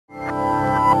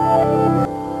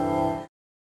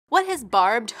these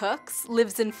barbed hooks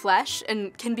lives in flesh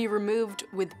and can be removed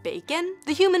with bacon?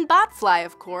 The human botfly,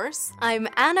 of course. I'm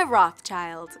Anna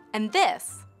Rothschild, and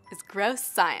this is Gross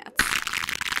Science.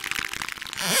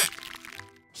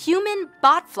 Human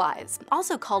botflies,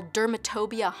 also called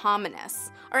Dermatobia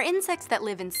hominis, are insects that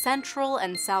live in Central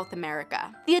and South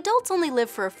America. The adults only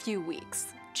live for a few weeks,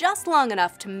 just long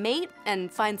enough to mate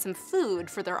and find some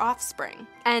food for their offspring.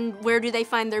 And where do they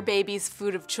find their baby's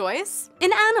food of choice?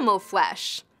 In animal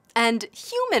flesh. And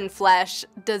human flesh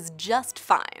does just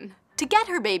fine. To get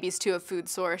her babies to a food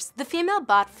source, the female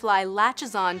botfly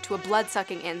latches on to a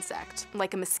blood-sucking insect,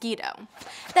 like a mosquito.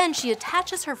 Then she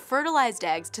attaches her fertilized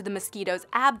eggs to the mosquito's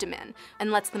abdomen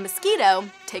and lets the mosquito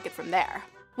take it from there.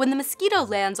 When the mosquito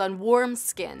lands on warm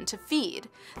skin to feed,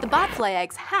 the botfly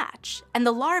eggs hatch, and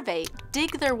the larvae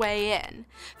dig their way in,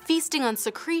 feasting on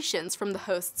secretions from the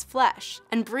host's flesh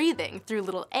and breathing through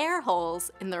little air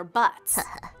holes in their butts.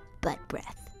 Butt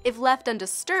breath. If left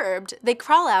undisturbed, they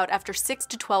crawl out after 6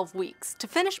 to 12 weeks to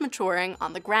finish maturing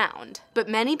on the ground. But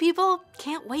many people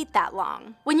can't wait that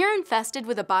long. When you're infested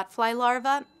with a botfly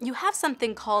larva, you have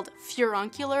something called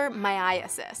furuncular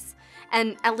myiasis.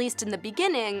 And at least in the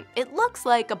beginning, it looks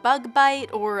like a bug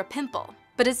bite or a pimple.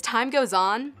 But as time goes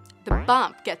on, the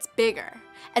bump gets bigger,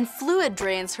 and fluid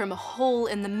drains from a hole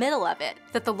in the middle of it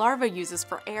that the larva uses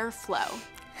for airflow.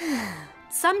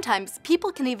 Sometimes people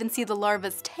can even see the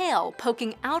larva's tail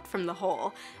poking out from the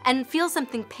hole and feel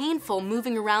something painful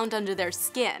moving around under their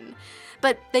skin.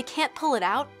 But they can't pull it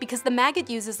out because the maggot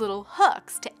uses little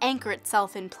hooks to anchor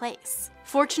itself in place.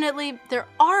 Fortunately, there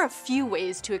are a few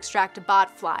ways to extract a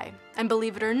botfly, and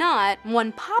believe it or not,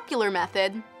 one popular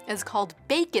method is called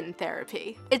bacon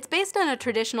therapy. It's based on a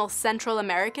traditional Central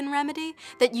American remedy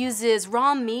that uses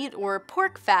raw meat or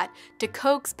pork fat to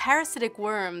coax parasitic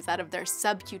worms out of their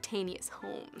subcutaneous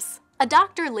homes. A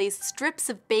doctor lays strips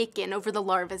of bacon over the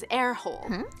larva's air hole,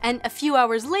 and a few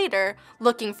hours later,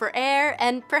 looking for air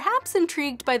and perhaps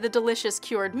intrigued by the delicious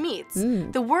cured meats,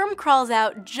 the worm crawls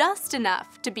out just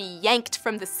enough to be yanked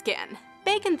from the skin.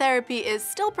 Bacon therapy is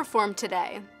still performed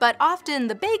today, but often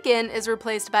the bacon is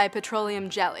replaced by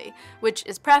petroleum jelly, which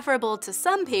is preferable to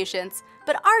some patients,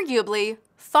 but arguably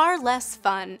far less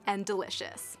fun and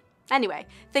delicious. Anyway,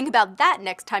 think about that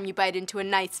next time you bite into a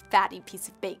nice fatty piece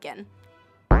of bacon.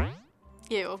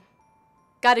 Ew.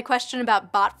 Got a question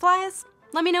about botflies?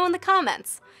 Let me know in the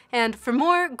comments. And for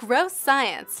more gross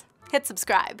science, hit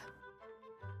subscribe.